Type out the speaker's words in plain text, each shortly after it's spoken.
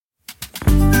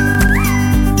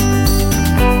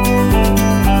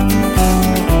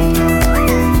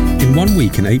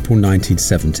in April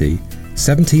 1970,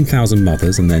 17,000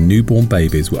 mothers and their newborn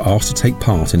babies were asked to take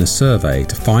part in a survey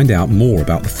to find out more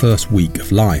about the first week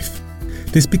of life.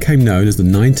 This became known as the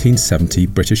 1970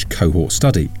 British Cohort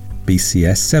Study,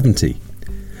 BCS 70.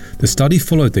 The study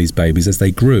followed these babies as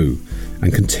they grew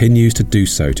and continues to do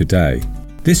so today.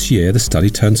 This year the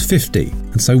study turns 50,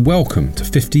 and so welcome to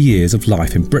 50 Years of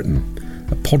Life in Britain,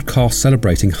 a podcast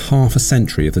celebrating half a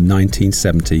century of the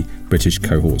 1970 British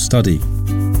Cohort Study.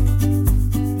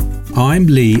 I'm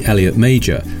Lee Elliott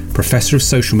Major, Professor of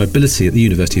Social Mobility at the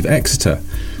University of Exeter,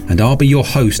 and I'll be your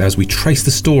host as we trace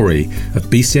the story of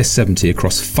BCS 70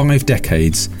 across 5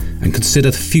 decades and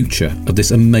consider the future of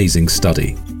this amazing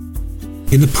study.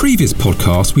 In the previous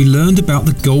podcast, we learned about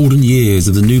the golden years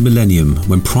of the new millennium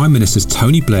when Prime Ministers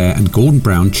Tony Blair and Gordon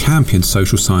Brown championed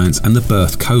social science and the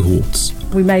birth cohorts.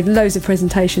 We made loads of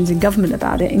presentations in government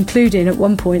about it, including at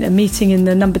one point a meeting in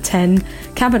the number 10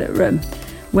 cabinet room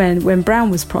when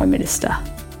Brown was Prime Minister.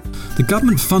 The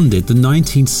government funded the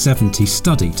 1970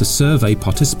 study to survey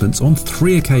participants on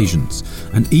 3 occasions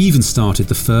and even started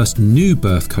the first new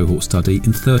birth cohort study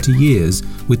in 30 years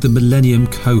with the Millennium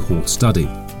Cohort Study.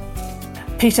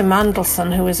 Peter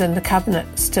Mandelson, who was in the cabinet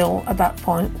still at that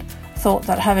point, thought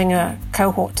that having a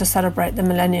cohort to celebrate the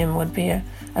millennium would be a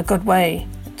good way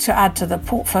to add to the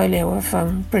portfolio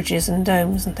of bridges and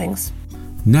domes and things.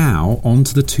 Now on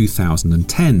to the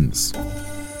 2010s.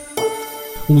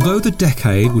 Although the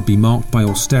decade would be marked by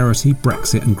austerity,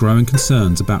 Brexit and growing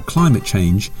concerns about climate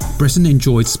change, Britain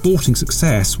enjoyed sporting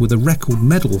success with a record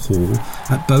medal haul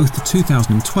at both the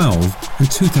 2012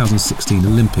 and 2016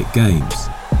 Olympic Games.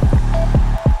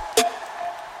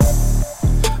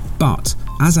 But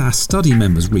as our study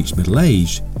members reach middle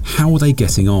age, how are they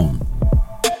getting on?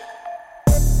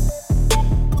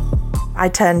 I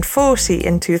turned 40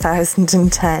 in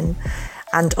 2010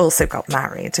 and also got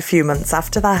married a few months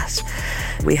after that.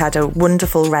 We had a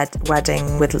wonderful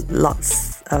wedding with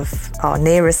lots of our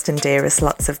nearest and dearest,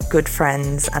 lots of good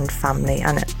friends and family,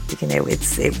 and it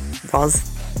was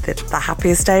the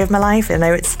happiest day of my life. I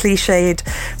know it's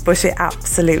cliched, but it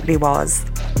absolutely was.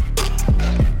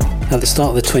 At the start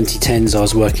of the 2010s, I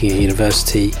was working at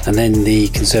university, and then the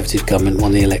Conservative government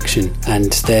won the election,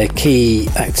 and their key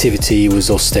activity was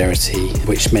austerity,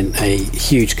 which meant a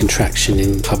huge contraction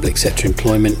in public sector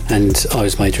employment, and I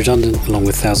was made redundant along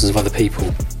with thousands of other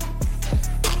people.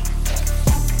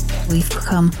 We've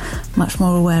become much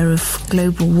more aware of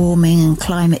global warming and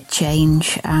climate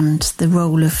change and the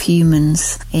role of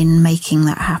humans in making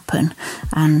that happen.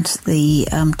 And the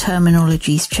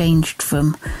terminology's changed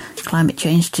from climate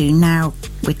change to now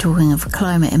we're talking of a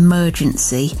climate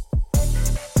emergency.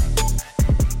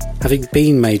 Having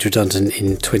been made redundant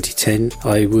in 2010,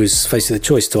 I was faced with a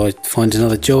choice. Do I find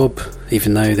another job,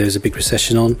 even though there was a big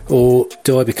recession on, or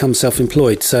do I become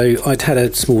self-employed? So I'd had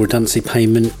a small redundancy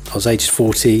payment. I was aged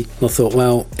 40, and I thought,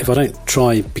 well, if I don't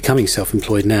try becoming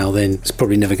self-employed now, then it's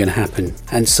probably never going to happen.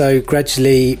 And so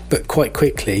gradually, but quite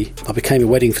quickly, I became a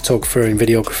wedding photographer and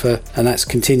videographer, and that's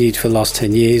continued for the last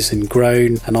 10 years and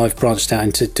grown, and I've branched out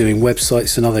into doing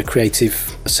websites and other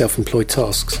creative self-employed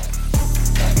tasks.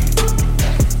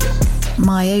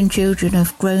 My own children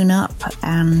have grown up,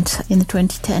 and in the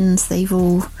 2010s they've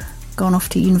all gone off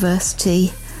to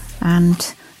university,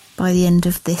 and by the end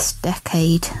of this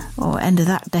decade, or end of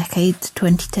that decade, the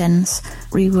 2010s,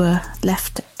 we were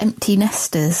left empty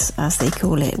nesters, as they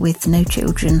call it, with no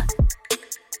children.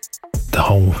 The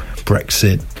whole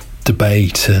Brexit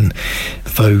debate and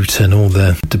vote and all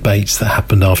the debates that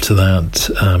happened after that,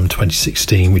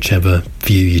 2016, whichever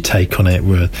view you take on it,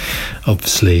 were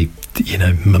obviously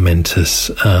momentous,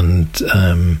 and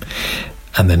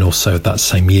then also that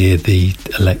same year the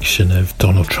election of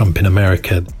Donald Trump in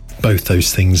America. Both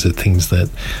those things are things that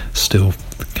still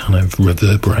kind of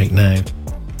reverberate now.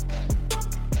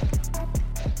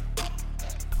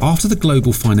 After the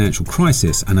global financial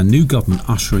crisis and a new government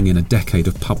ushering in a decade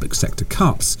of public sector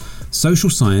cuts, social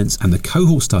science and the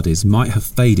cohort studies might have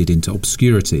faded into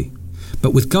obscurity.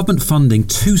 But with government funding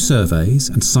 2 surveys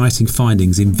and citing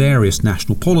findings in various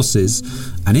national policies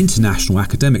and international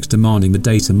academics demanding the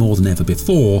data more than ever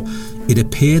before, it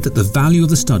appeared that the value of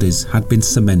the studies had been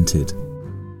cemented.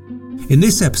 In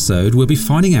this episode, we'll be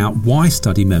finding out why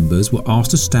study members were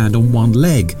asked to stand on one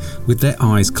leg with their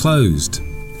eyes closed.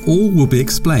 All will be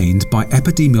explained by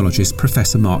epidemiologist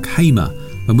Professor Mark Hamer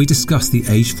when we discuss the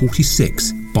age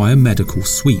 46 biomedical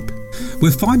sweep.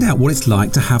 We'll find out what it's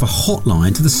like to have a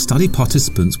hotline to the study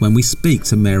participants when we speak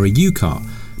to Mary Ukart,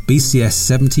 BCS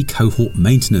 70 Cohort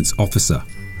Maintenance Officer.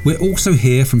 We'll also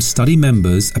hear from study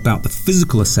members about the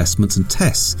physical assessments and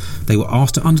tests they were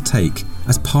asked to undertake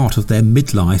as part of their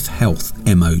midlife health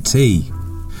MOT.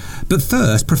 But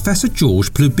first, Professor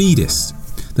George Ploubidis,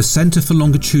 the Centre for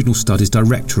Longitudinal Studies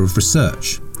Director of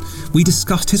Research. We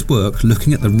discussed his work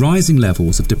looking at the rising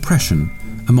levels of depression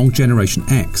among Generation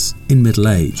X in middle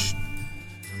age.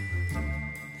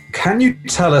 Can you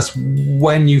tell us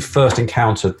when you first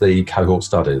encountered the cohort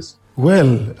studies?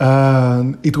 Well,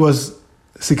 it was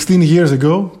 16 years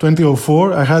ago,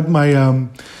 2004. I had my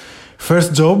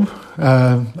first job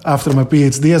after my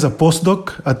PhD as a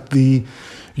postdoc at the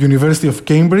University of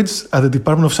Cambridge at the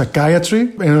Department of Psychiatry.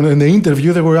 And in the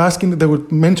interview, they were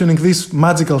mentioning this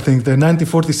magical thing, the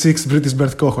 1946 British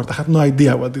birth cohort. I had no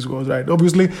idea what this was, right?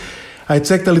 Obviously, I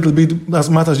checked a little bit, as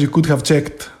much as you could have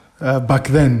checked back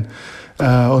then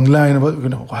online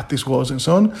about what this was and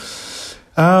so on.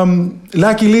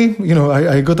 Luckily,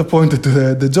 I got appointed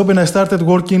to the job, and I started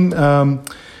working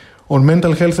on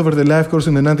mental health over the life course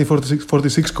in the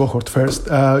 1946 cohort first.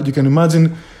 You can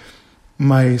imagine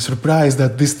my surprise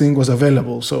that this thing was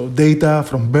available. So data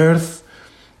from birth,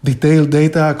 detailed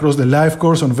data across the life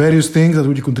course on various things that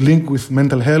you could link with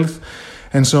mental health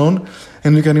and so on.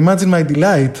 And you can imagine my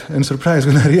delight and surprise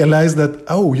when I realized that,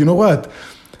 you know what?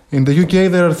 In the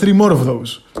UK, there are 3 more of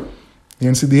those. The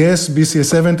NCDS,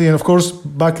 BCS70, and of course,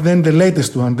 back then, the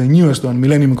latest one, the newest one,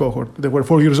 Millennium Cohort. They were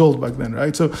 4 years old back then,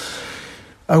 right? So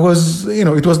I was,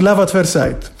 it was love at first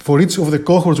sight. For each of the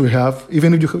cohorts we have,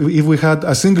 even if we had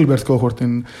a single birth cohort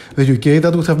in the UK,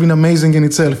 that would have been amazing in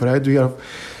itself, right? We have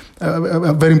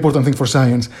a very important thing for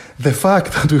science. The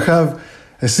fact that we have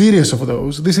a series of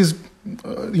those, this is,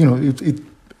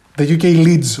 the UK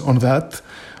leads on that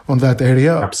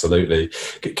area. Absolutely.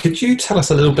 Could you tell us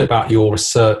a little bit about your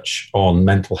research on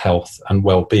mental health and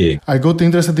well-being? I got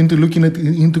interested into looking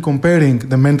into comparing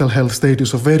the mental health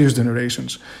status of various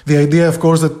generations. The idea, of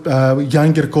course, that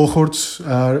younger cohorts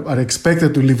are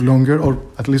expected to live longer, or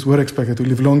at least were expected to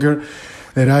live longer,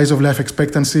 the rise of life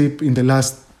expectancy in the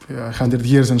last 100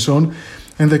 years and so on.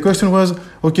 And the question was,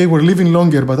 okay, we're living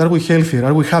longer, but are we healthier?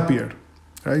 Are we happier?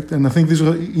 Right? And I think this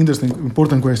was an interesting,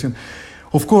 important question.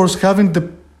 Of course, having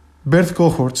the birth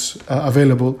cohorts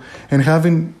available and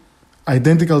having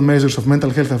identical measures of mental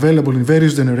health available in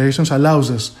various generations allows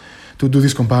us to do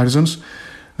these comparisons.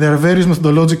 There are various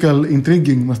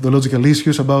intriguing methodological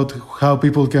issues about how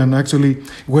people can actually,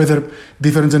 whether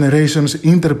different generations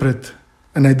interpret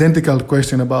an identical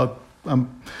question about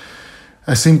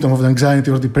a symptom of anxiety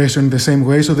or depression in the same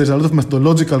way. So there's a lot of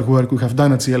methodological work we have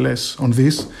done at CLS on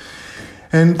this.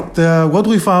 And what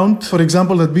we found, for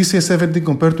example, that BCS70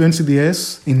 compared to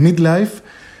NCDS in midlife,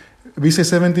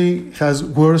 BCS70 has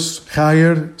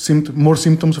more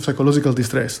symptoms of psychological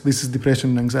distress. This is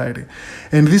depression and anxiety.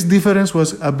 And this difference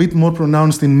was a bit more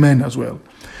pronounced in men as well,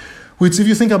 which, if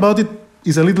you think about it,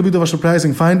 is a little bit of a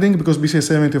surprising finding because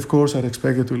BCS70, of course, are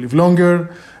expected to live longer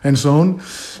and so on.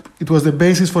 It was the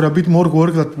basis for a bit more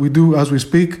work that we do as we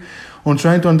speak on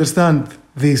trying to understand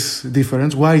this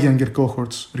difference, why younger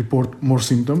cohorts report more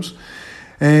symptoms,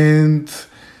 and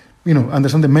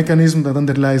understand the mechanism that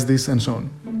underlies this and so on.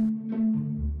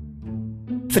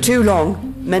 For too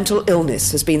long, mental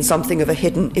illness has been something of a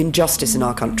hidden injustice in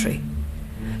our country,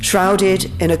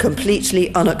 shrouded in a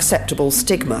completely unacceptable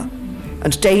stigma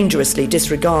and dangerously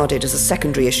disregarded as a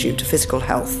secondary issue to physical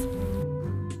health.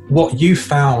 What you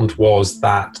found was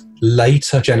that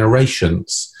later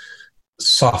generations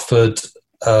suffered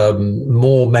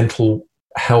more mental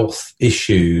health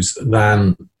issues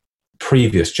than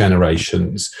previous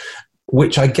generations,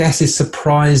 which I guess is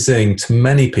surprising to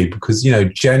many people because,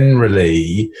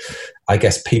 generally, I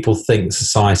guess people think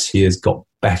society has got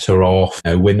better off.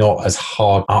 We're not as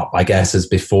hard up, I guess, as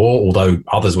before, although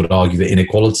others would argue that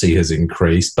inequality has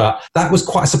increased. But that was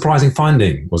quite a surprising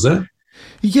finding, was it?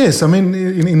 Yes, I mean,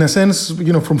 in a sense,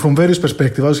 from various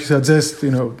perspectives, as you suggest,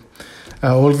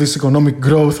 all this economic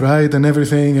growth, right, and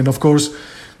everything, and of course,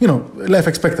 life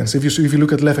expectancy. If you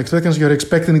look at life expectancy, you're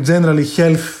expecting generally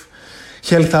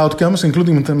health outcomes,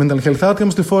 including mental health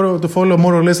outcomes, to follow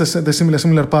more or less the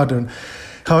similar pattern.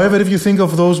 However, if you think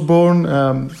of those born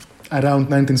around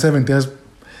 1970 as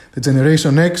the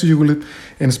Generation X, you will,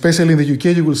 and especially in the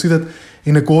UK, you will see that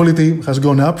inequality has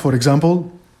gone up. For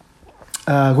example,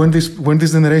 when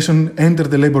this generation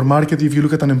entered the labor market, if you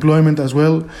look at unemployment as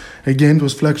well, again, it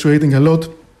was fluctuating a lot.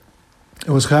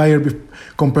 It was higher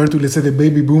compared to, let's say, the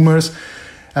baby boomers,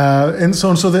 and so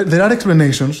on. So there are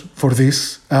explanations for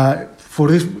this.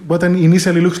 What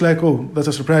initially looks like, that's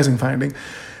a surprising finding.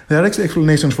 There are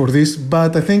explanations for this,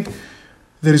 but I think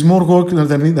there is more work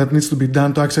that needs to be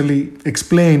done to actually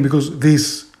explain, because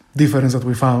this difference that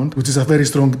we found, which is a very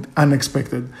strong,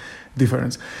 unexpected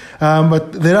difference.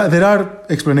 But there are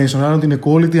explanations around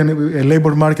inequality and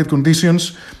labor market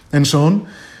conditions and so on,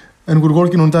 and we're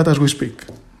working on that as we speak.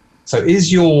 So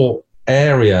is your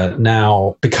area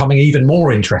now becoming even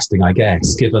more interesting, I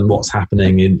guess, given what's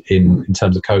happening in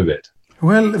terms of COVID?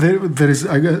 Well, there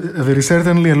is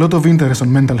certainly a lot of interest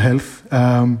on mental health.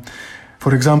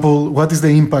 For example, what is the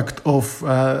impact of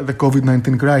the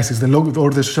COVID-19 crisis, or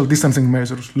the social distancing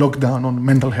measures, lockdown on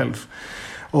mental health,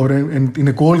 or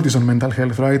inequalities on mental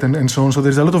health, right, and so on. So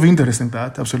there's a lot of interest in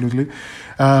that, absolutely.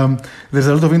 There's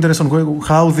a lot of interest on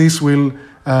how this will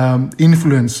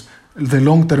influence the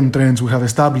long-term trends we have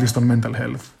established on mental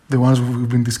health, the ones we've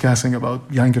been discussing about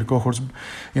younger cohorts,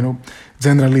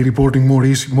 generally reporting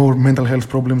more mental health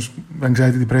problems,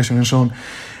 anxiety, depression, and so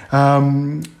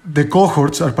on. The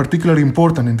cohorts are particularly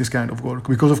important in this kind of work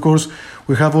because, of course,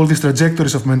 we have all these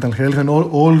trajectories of mental health and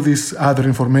all this other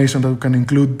information that we can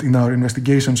include in our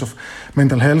investigations of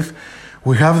mental health.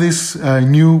 We have this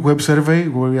new web survey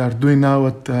we are doing now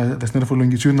at the Center for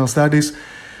Longitudinal Studies,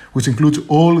 which includes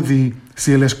all the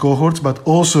CLS cohorts, but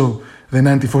also the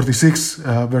 1946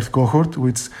 birth cohort,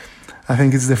 which I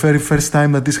think it's the very first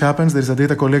time that this happens. There's a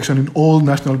data collection in all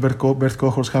national birth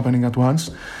cohorts happening at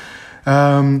once.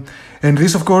 And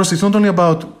this, of course, is not only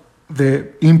about the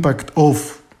impact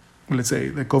of, let's say,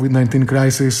 the COVID-19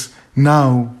 crisis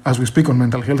now as we speak on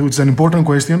mental health, which is an important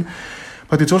question,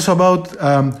 but it's also about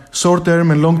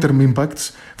short-term and long-term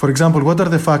impacts. For example, what are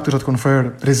the factors that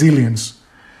confer resilience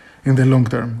in the long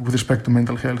term with respect to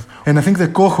mental health? And I think the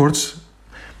cohorts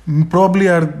probably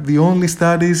are the only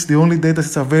studies, the only data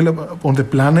that's available on the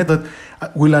planet that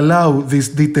will allow this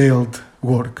detailed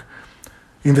work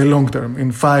in the long term,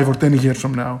 in 5 or 10 years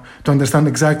from now, to understand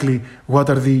exactly what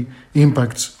are the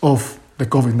impacts of the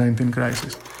COVID-19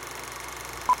 crisis.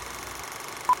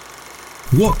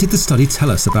 What did the study tell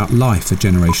us about life for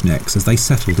Generation X as they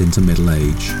settled into middle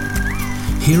age?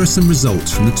 Here are some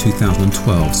results from the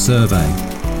 2012 survey.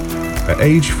 At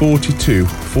age 42,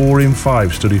 4 in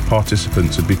 5 study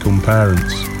participants had become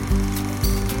parents.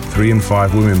 3 in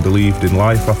 5 women believed in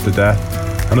life after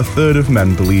death, and a third of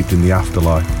men believed in the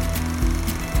afterlife.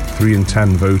 3 in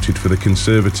 10 voted for the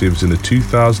Conservatives in the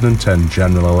 2010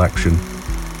 general election.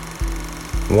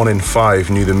 1 in 5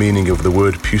 knew the meaning of the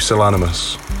word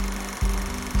pusillanimous.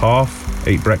 Half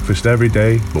ate breakfast every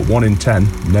day, but 1 in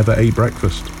 10 never ate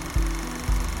breakfast.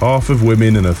 Half of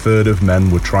women and a third of men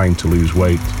were trying to lose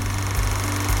weight.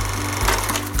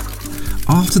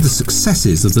 After the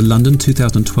successes of the London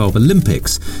 2012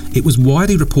 Olympics, it was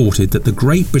widely reported that the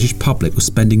great British public was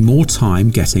spending more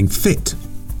time getting fit.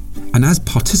 And as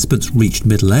participants reached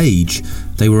middle age,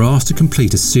 they were asked to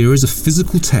complete a series of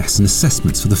physical tests and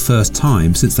assessments for the first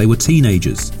time since they were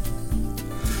teenagers.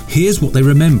 Here's what they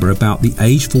remember about the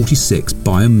Age 46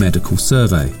 Biomedical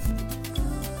Survey.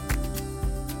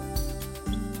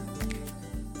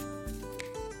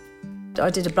 I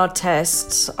did a blood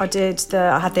test, I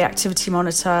had the activity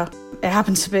monitor. It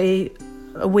happened to be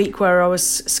a week where I was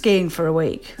skiing for a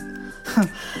week.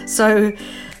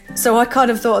 So I kind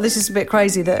of thought, this is a bit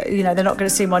crazy that, they're not going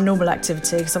to see my normal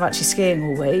activity because I'm actually skiing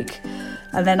all week.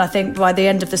 And then I think by the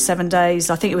end of the 7 days,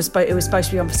 I think it was supposed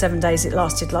to be on for 7 days. It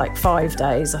lasted like 5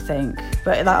 days, I think.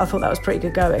 But I thought that was pretty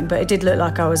good going. But it did look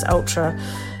like I was ultra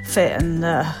fit and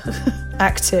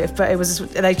active. But it was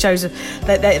they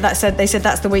said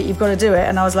that's the week you've got to do it.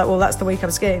 And I was like, well, that's the week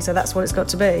I'm skiing, so that's what it's got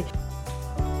to be.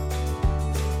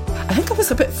 I think I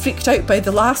was a bit freaked out by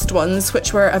the last ones,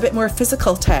 which were a bit more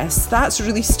physical tests. That's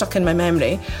really stuck in my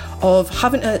memory of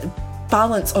having to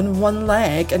balance on one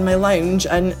leg in my lounge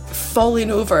and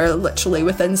falling over literally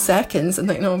within seconds and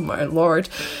thinking, oh my Lord.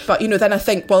 But, then I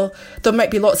think, well, there might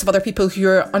be lots of other people who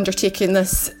are undertaking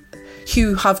this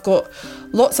who have got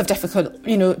lots of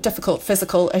difficult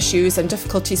physical issues and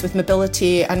difficulties with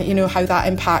mobility and, how that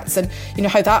impacts and,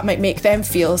 how that might make them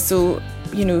feel. So,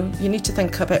 you need to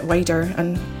think a bit wider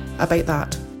and about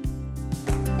that.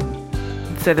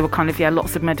 So there were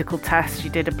lots of medical tests.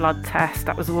 You did a blood test.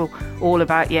 That was all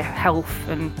about your health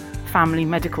and family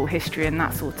medical history and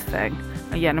that sort of thing.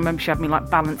 And I remember she had me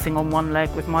balancing on one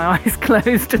leg with my eyes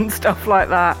closed and stuff like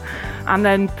that. And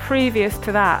then previous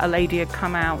to that, a lady had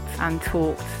come out and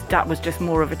talked. That was just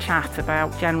more of a chat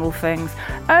about general things.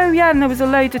 Oh yeah, and there was a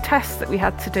load of tests that we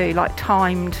had to do,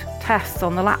 timed tests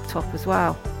on the laptop as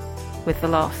well with the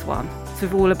last one.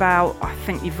 Sort of all about, I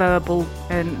think, your verbal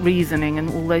and reasoning and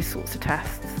all those sorts of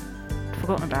tests. I'd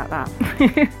forgotten about that.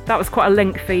 That was quite a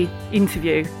lengthy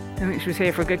interview. I think she was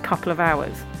here for a good couple of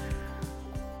hours.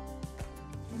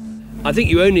 I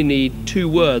think you only need 2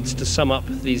 words to sum up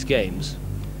these games.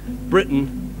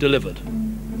 Britain delivered.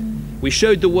 We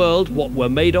showed the world what we're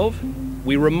made of.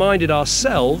 We reminded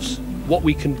ourselves what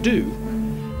we can do.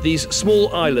 These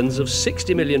small islands of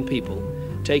 60 million people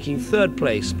taking 3rd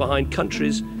place behind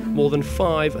countries more than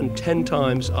 5 and 10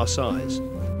 times our size.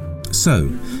 So,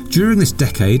 during this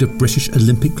decade of British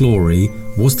Olympic glory,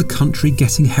 was the country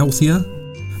getting healthier?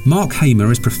 Mark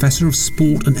Hamer is Professor of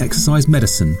Sport and Exercise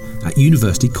Medicine at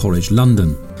University College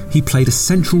London. He played a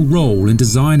central role in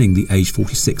designing the Age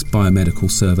 46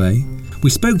 Biomedical Survey. We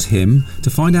spoke to him to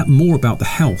find out more about the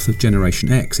health of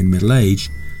Generation X in middle age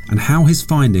and how his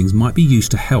findings might be used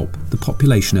to help the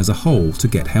population as a whole to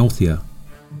get healthier.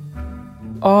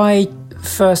 I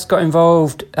first got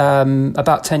involved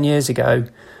about 10 years ago,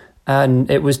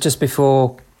 and it was just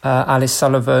before Alice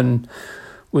Sullivan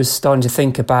was starting to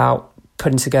think about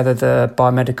putting together the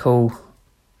biomedical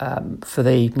for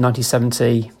the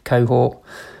 1970 cohort.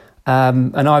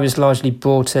 And I was largely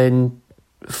brought in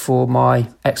for my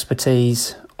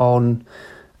expertise on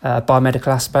biomedical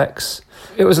aspects.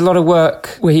 It was a lot of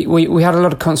work. We had a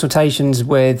lot of consultations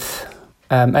with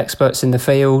experts in the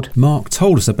field. Mark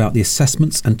told us about the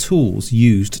assessments and tools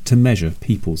used to measure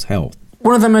people's health.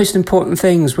 One of the most important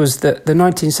things was that the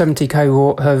 1970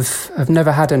 cohort have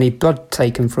never had any blood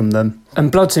taken from them.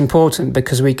 And blood's important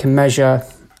because we can measure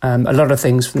a lot of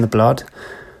things from the blood.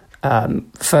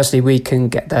 Firstly, we can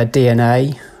get their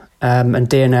DNA, and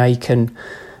DNA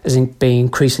is being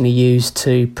increasingly used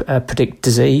to predict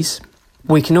disease.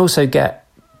 We can also get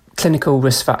clinical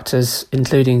risk factors,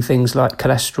 including things like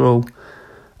cholesterol,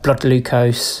 blood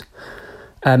glucose,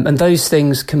 and those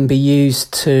things can be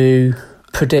used to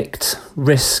predict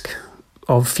risk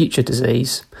of future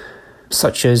disease,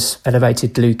 such as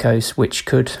elevated glucose, which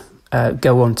could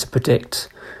go on to predict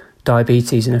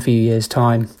diabetes in a few years'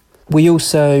 time. We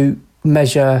also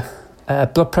measure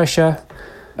blood pressure.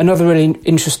 Another really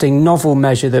interesting novel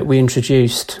measure that we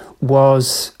introduced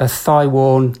was a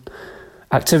thigh-worn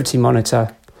activity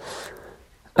monitor.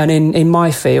 And in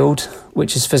my field,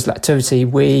 which is physical activity,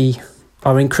 we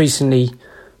are increasingly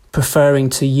preferring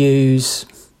to use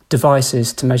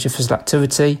devices to measure physical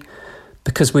activity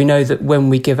because we know that when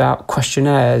we give out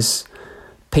questionnaires,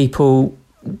 people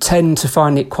tend to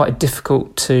find it quite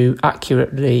difficult to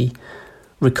accurately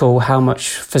recall how much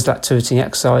physical activity and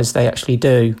exercise they actually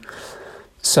do.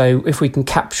 So if we can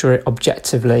capture it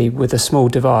objectively with a small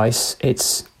device,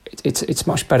 it's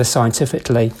much better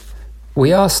scientifically.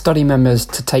 We asked study members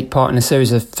to take part in a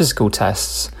series of physical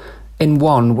tests. In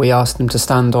one, we asked them to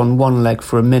stand on one leg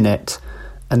for a minute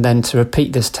and then to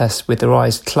repeat this test with their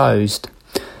eyes closed.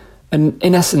 And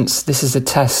in essence, this is a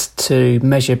test to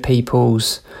measure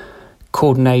people's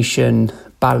coordination,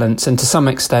 balance, and to some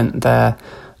extent their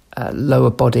lower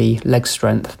body leg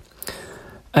strength.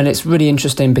 And it's really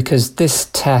interesting because this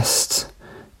test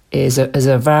is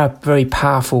a very, very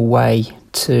powerful way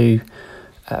to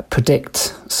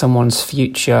predict someone's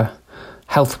future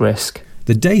health risk.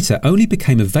 The data only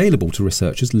became available to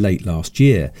researchers late last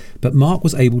year, but Mark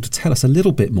was able to tell us a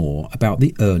little bit more about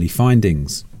the early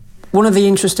findings. One of the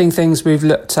interesting things we've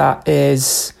looked at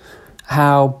is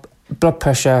how blood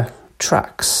pressure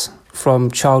tracks from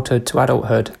childhood to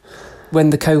adulthood. When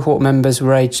the cohort members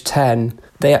were aged 10,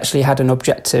 they actually had an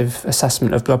objective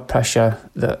assessment of blood pressure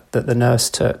that the nurse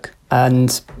took.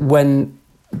 And when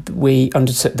we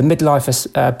undertook the midlife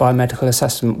biomedical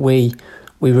assessment, we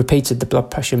repeated the blood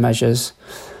pressure measures.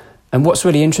 And what's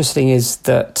really interesting is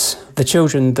that the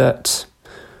children that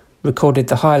recorded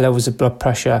the higher levels of blood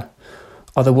pressure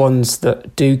are the ones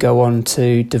that do go on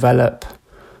to develop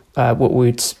what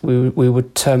we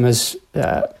would term as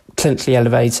clinically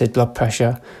elevated blood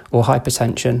pressure or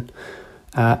hypertension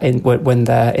when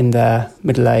they're in their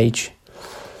middle age.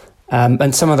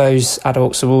 And some of those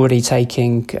adults are already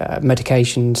taking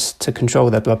medications to control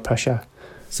their blood pressure.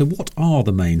 So what are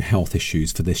the main health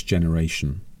issues for this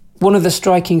generation? One of the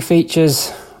striking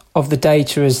features of the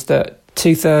data is that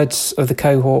 2/3 of the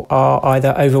cohort are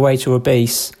either overweight or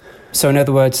obese. So in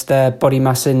other words, their body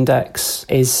mass index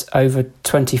is over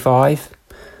 25.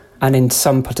 And in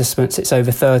some participants, it's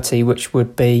over 30, which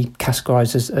would be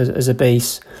categorised as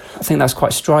obese. I think that's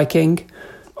quite striking.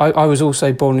 I was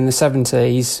also born in the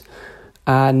 70s,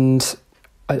 and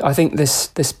I think this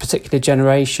particular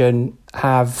generation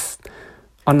have,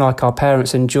 unlike our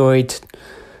parents, enjoyed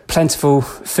plentiful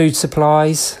food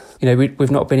supplies. You know,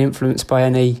 we've not been influenced by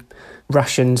any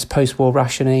rations, post-war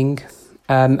rationing.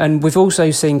 And we've also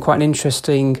seen quite an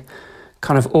interesting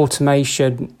kind of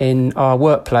automation in our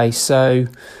workplace. So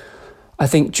I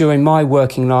think during my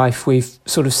working life, we've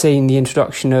sort of seen the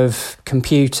introduction of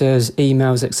computers,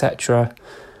 emails, etc.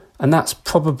 And that's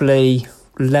probably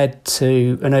led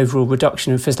to an overall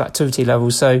reduction in physical activity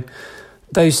levels. So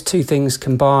those two things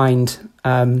combined,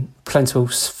 plentiful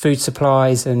food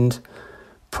supplies and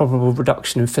probable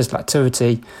reduction in physical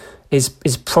activity, is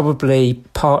probably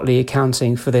partly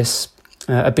accounting for this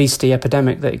obesity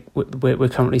epidemic that we're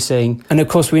currently seeing. And of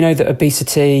course, we know that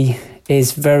obesity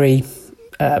is very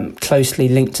closely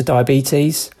linked to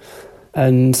diabetes.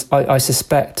 And I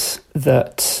suspect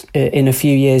that in a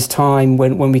few years' time,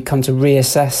 when we come to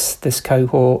reassess this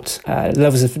cohort,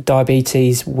 levels of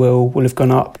diabetes will have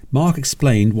gone up. Mark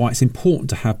explained why it's important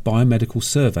to have biomedical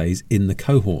surveys in the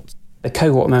cohort. The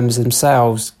cohort members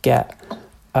themselves get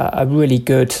a really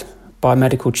good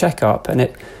biomedical checkup,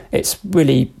 and it's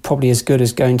really probably as good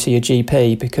as going to your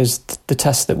GP, because the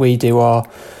tests that we do are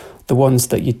the ones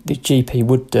that the GP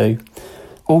would do.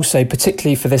 Also,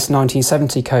 particularly for this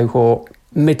 1970 cohort,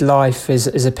 midlife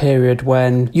is a period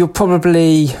when you're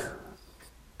probably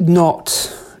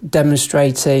not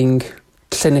demonstrating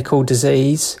clinical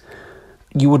disease.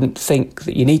 You wouldn't think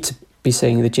that you need to be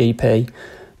seeing the GP,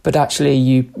 but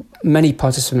actually many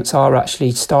participants are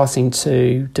actually starting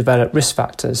to develop risk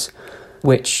factors,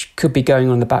 which could be going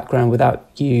on in the background without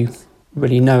you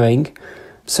really knowing.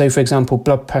 So, for example,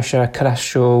 blood pressure,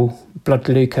 cholesterol, blood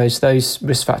glucose, those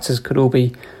risk factors could all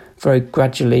be very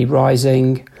gradually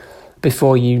rising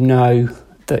before you know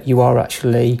that you are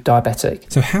actually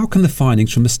diabetic. So how can the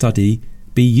findings from the study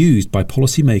be used by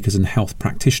policymakers and health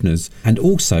practitioners, and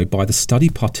also by the study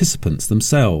participants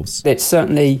themselves? It's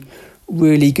certainly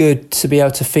really good to be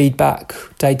able to feed back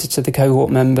data to the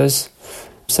cohort members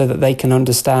so that they can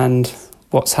understand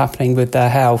what's happening with their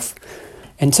health.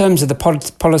 In terms of the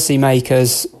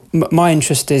policymakers, my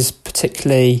interest is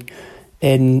particularly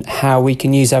in how we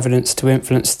can use evidence to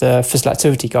influence the physical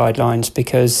activity guidelines,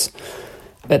 because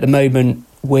at the moment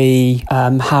we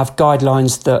have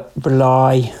guidelines that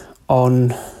rely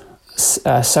on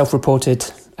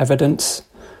self-reported evidence.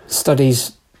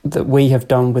 Studies that we have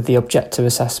done with the objective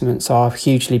assessments are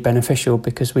hugely beneficial,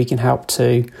 because we can help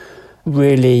to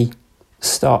really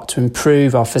start to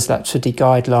improve our physical activity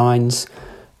guidelines,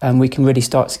 and we can really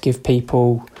start to give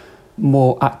people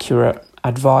more accurate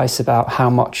advice about how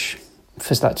much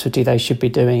physical activity they should be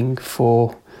doing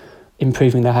for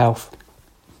improving their health.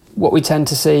 What we tend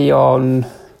to see on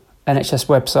NHS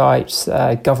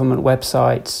websites, government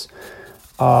websites,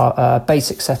 are a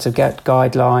basic set of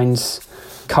guidelines.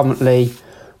 Currently,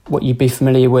 what you'd be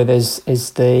familiar with is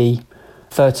the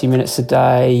 30 minutes a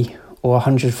day or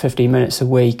 150 minutes a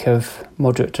week of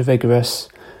moderate to vigorous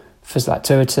physical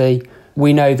activity.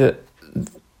 We know that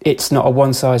it's not a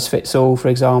one-size-fits-all, for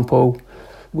example.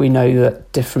 We know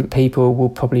that different people will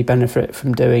probably benefit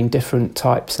from doing different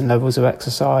types and levels of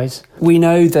exercise. We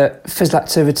know that physical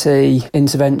activity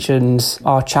interventions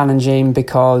are challenging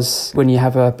because when you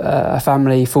have a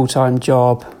family, full-time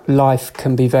job, life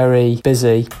can be very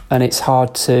busy and it's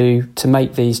hard to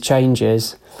make these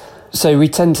changes. So we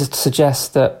tend to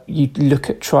suggest that you look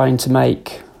at trying to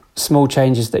make small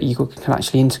changes that you can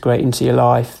actually integrate into your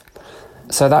life.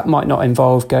 So that might not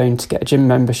involve going to get a gym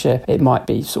membership. It might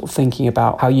be sort of thinking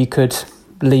about how you could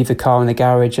leave the car in the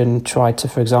garage and try to,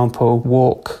 for example,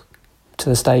 walk to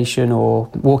the station or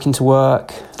walk into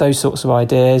work, those sorts of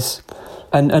ideas.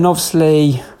 And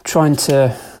obviously trying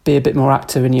to be a bit more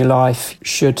active in your life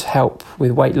should help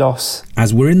with weight loss.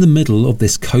 As we're in the middle of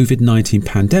this COVID-19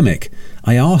 pandemic,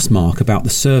 I asked Mark about the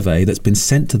survey that's been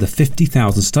sent to the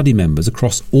 50,000 study members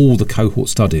across all the cohort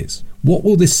studies. What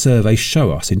will this survey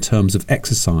show us in terms of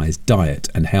exercise, diet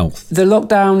and health? The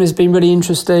lockdown has been really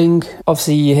interesting.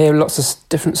 Obviously, you hear lots of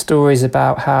different stories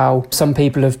about how some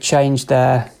people have changed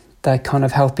their kind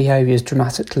of health behaviours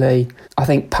dramatically. I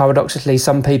think paradoxically,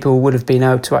 some people would have been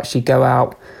able to actually go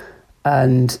out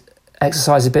and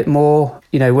exercise a bit more.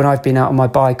 You know, when I've been out on my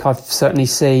bike, I've certainly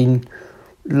seen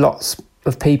lots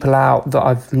of people out that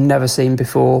I've never seen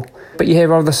before. But you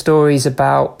hear other stories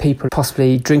about people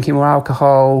possibly drinking more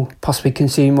alcohol, possibly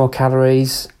consuming more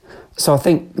calories. So I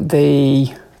think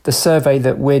the survey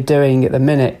that we're doing at the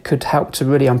minute could help to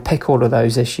really unpick all of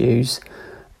those issues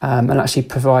and actually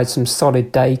provide some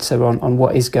solid data on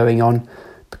what is going on.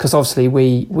 Because obviously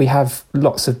we have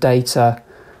lots of data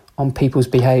on people's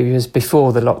behaviours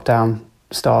before the lockdown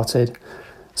started.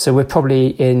 So we're probably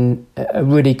in a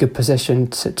really good position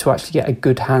to actually get a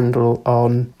good handle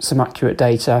on some accurate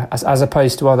data, as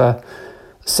opposed to other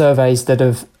surveys that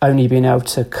have only been able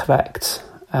to collect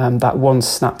that one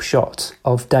snapshot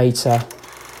of data.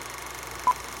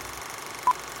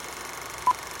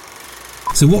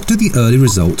 So what do the early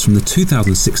results from the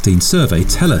 2016 survey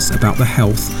tell us about the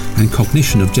health and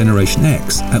cognition of Generation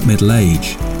X at middle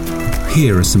age?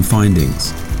 Here are some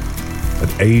findings.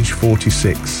 At age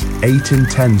 46, 8 in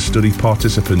 10 study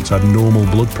participants had normal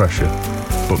blood pressure,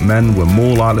 but men were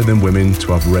more likely than women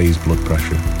to have raised blood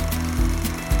pressure.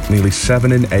 Nearly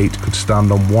 7 in 8 could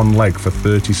stand on one leg for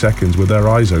 30 seconds with their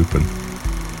eyes open,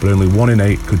 but only 1 in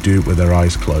 8 could do it with their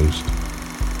eyes closed.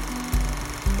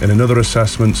 In another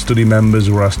assessment, study members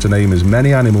were asked to name as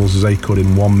many animals as they could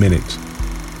in 1 minute.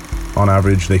 On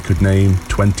average, they could name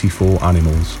 24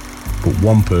 animals, but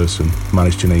one person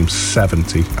managed to name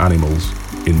 70 animals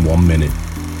in 1 minute.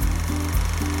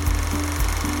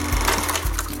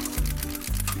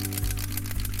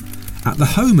 At the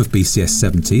home of BCS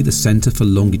 70, the Centre for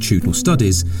Longitudinal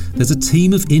Studies, there's a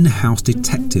team of in-house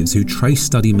detectives who trace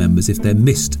study members if they're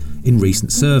missed in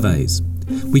recent surveys.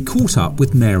 We caught up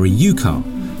with Mary Ukar,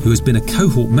 who has been a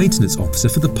cohort maintenance officer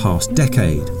for the past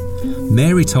decade.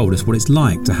 Mary told us what it's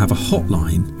like to have a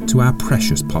hotline to our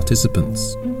precious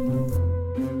participants.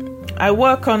 I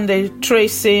work on the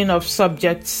tracing of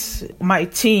subjects. My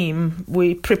team,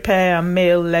 we prepare and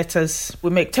mail letters. We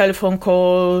make telephone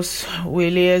calls. We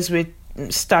liaise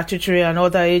with statutory and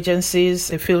other agencies,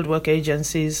 the fieldwork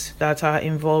agencies that are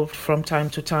involved from time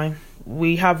to time.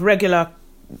 We have regular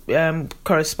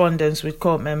correspondence with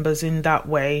court members in that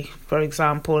way. For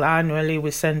example, annually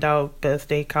we send out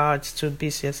birthday cards to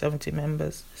BCS 70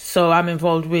 members. So I'm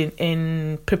involved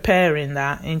in preparing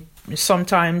that,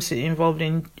 sometimes involved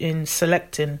in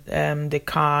selecting the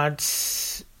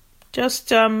cards,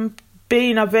 just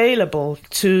being available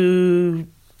to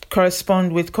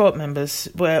correspond with court members,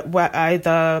 where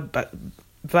either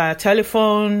via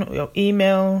telephone or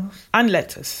email and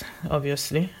letters,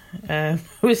 obviously.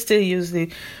 We still use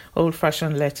the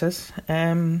old-fashioned letters.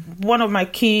 One of my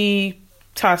key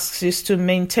tasks is to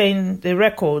maintain the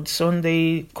records on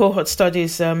the cohort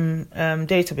studies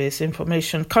database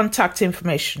information, contact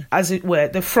information, as it were,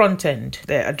 the front end,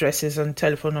 their addresses and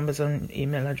telephone numbers and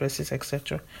email addresses,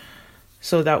 etc.,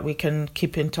 so that we can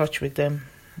keep in touch with them.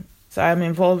 So I'm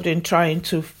involved in trying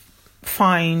to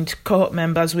find cohort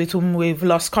members with whom we've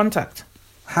lost contact.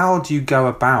 How do you go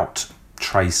about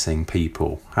tracing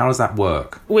people? How does that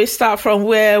work? We start from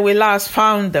where we last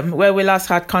found them, where we last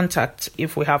had contact.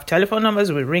 If we have telephone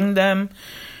numbers, we ring them.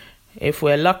 If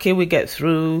we're lucky, we get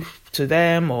through to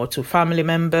them or to family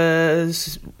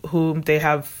members whom they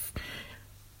have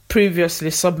previously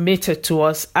submitted to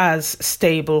us as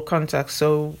stable contacts.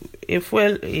 So if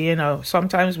we're,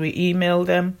 sometimes we email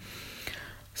them.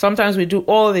 Sometimes we do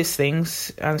all these things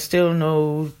and still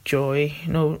no joy,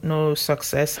 no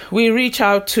success. We reach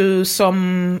out to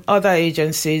some other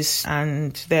agencies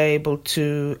and they're able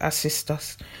to assist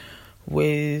us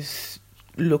with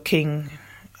looking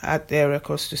at their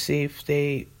records to see if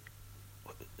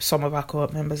some of our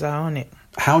cohort members are on it.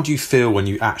 How do you feel when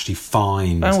you actually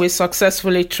find... When we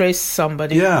successfully trace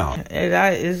somebody. Yeah.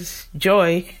 That is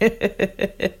joy.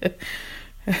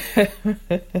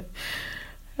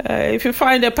 If you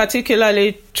find a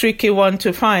particularly tricky one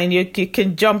to find, you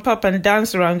can jump up and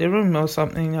dance around the room or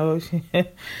something.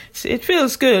 It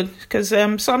feels good because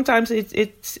sometimes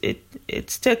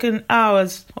it's taken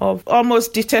hours of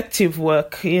almost detective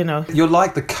work, You're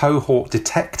like the cohort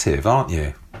detective, aren't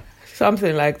you?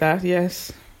 Something like that,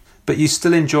 yes. But you're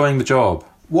still enjoying the job.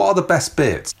 What are the best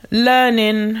bits?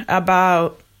 Learning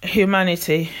about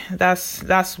humanity.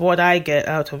 That's what I get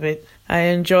out of it. I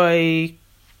enjoy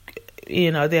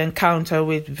the encounter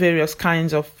with various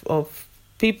kinds of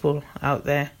people out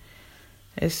there.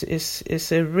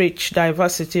 It's a rich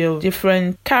diversity of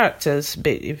different characters,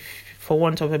 for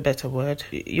want of a better word.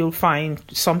 You'll find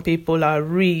some people are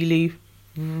really,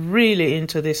 really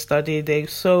into this study. They're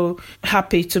so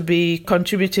happy to be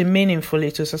contributing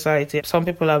meaningfully to society. Some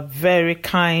people are very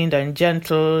kind and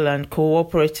gentle and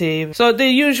cooperative. So the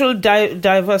usual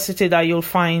diversity that you'll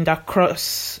find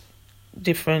across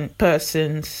different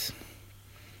persons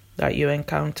that you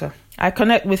encounter. I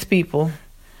connect with people.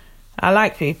 I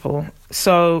like people.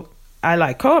 So I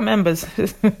like cohort members.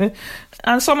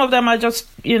 And some of them are just,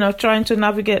 trying to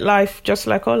navigate life just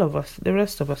like all of us, the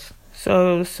rest of us.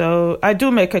 So I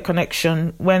do make a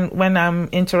connection when I'm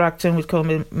interacting with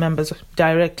cohort members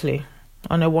directly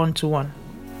on a one-to-one.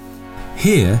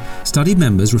 Here, study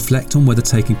members reflect on whether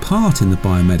taking part in the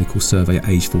biomedical survey at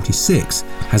age 46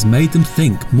 has made them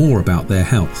think more about their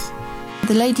health.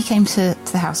 The lady came to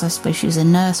the house, I suppose she was a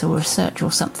nurse or a researcher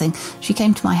or something. She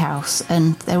came to my house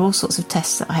and there were all sorts of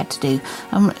tests that I had to do.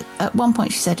 And at one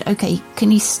point she said, OK,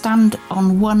 can you stand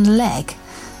on one leg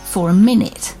for a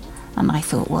minute? And I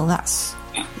thought, well, that's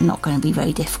not going to be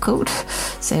very difficult.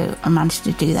 So I managed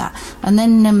to do that. And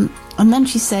then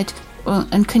she said, well,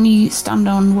 and can you stand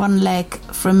on one leg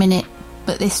for a minute,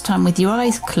 but this time with your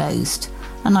eyes closed?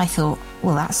 And I thought,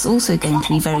 well, that's also going to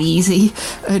be very easy.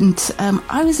 And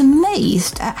I was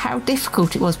amazed at how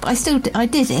difficult it was. But I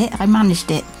did it. I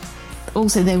managed it.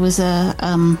 also there was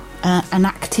an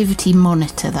activity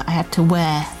monitor that I had to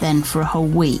wear then for a whole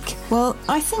week. Well,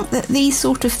 I think that these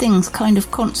sort of things kind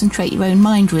of concentrate your own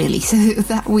mind, really. So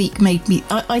that week made me...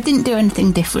 I didn't do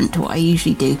anything different to what I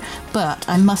usually do, but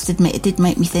I must admit it did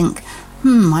make me think,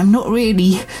 I'm not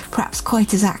really perhaps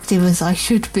quite as active as I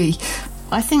should be.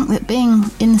 I think that being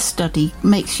in the study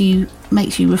makes you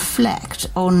reflect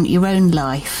on your own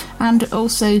life, and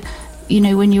also,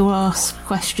 when you're asked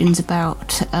questions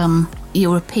about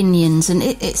your opinions, and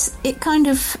it kind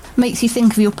of makes you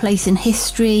think of your place in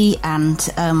history and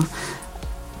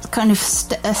kind of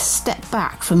a step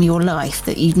back from your life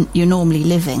that you're normally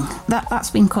living.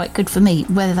 That's been quite good for me.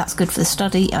 Whether that's good for the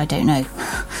study, I don't know.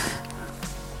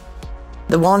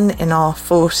 The one in our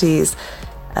 40s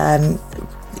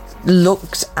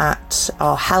looked at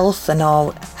our health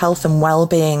and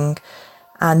well-being,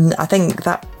 and I think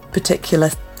that particular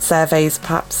survey is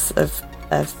perhaps of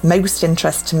most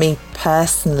interest to me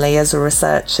personally as a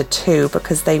researcher too,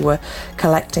 because they were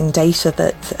collecting data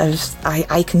that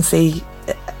I can see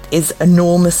is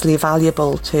enormously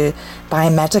valuable to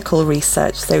biomedical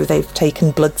research. So they've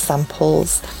taken blood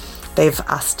samples, they've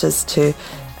asked us to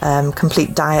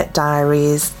complete diet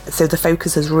diaries, so the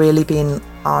focus has really been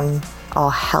on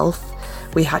our health.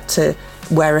 We had to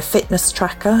wear a fitness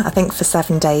tracker, I think, for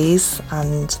 7 days,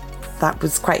 and that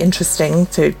was quite interesting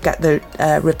to get the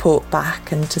report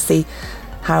back and to see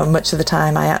how much of the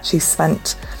time I actually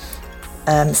spent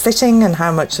sitting and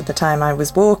how much of the time I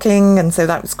was walking, and so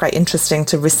that was quite interesting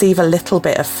to receive a little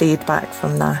bit of feedback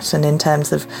from that, and in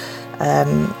terms of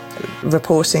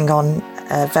reporting on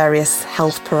various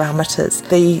health parameters.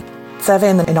 The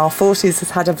survey in our 40s has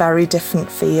had a very different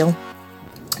feel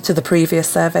to the previous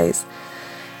surveys.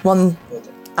 One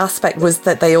aspect was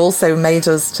that they also made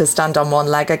us to stand on one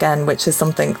leg again, which is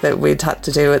something that we'd had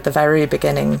to do at the very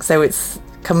beginning. So it's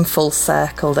come full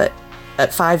circle that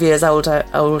at 5 years old,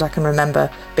 I can remember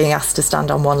being asked to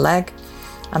stand on one leg.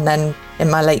 And then in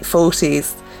my late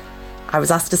 40s, I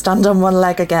was asked to stand on one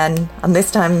leg again. And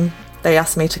this time they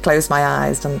asked me to close my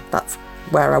eyes, and that's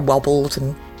where I wobbled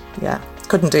and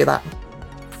couldn't do that.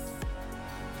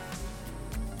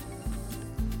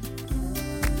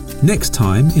 Next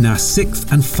time, in our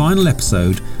 6th and final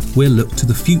episode, we'll look to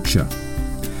the future.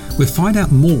 We'll find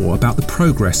out more about the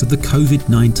progress of the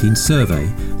COVID-19 survey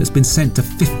that's been sent to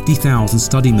 50,000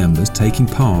 study members taking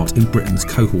part in Britain's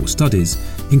cohort studies,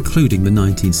 including the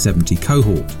 1970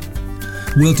 cohort.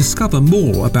 We'll discover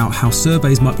more about how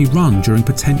surveys might be run during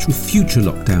potential future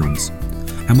lockdowns.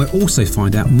 And we'll also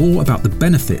find out more about the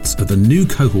benefits of a new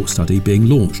cohort study being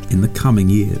launched in the coming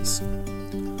years.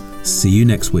 See you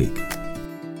next week.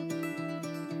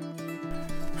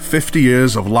 50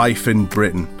 years of life in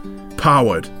Britain,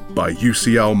 powered by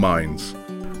UCL Minds.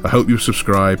 I hope you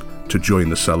subscribe to join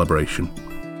the celebration.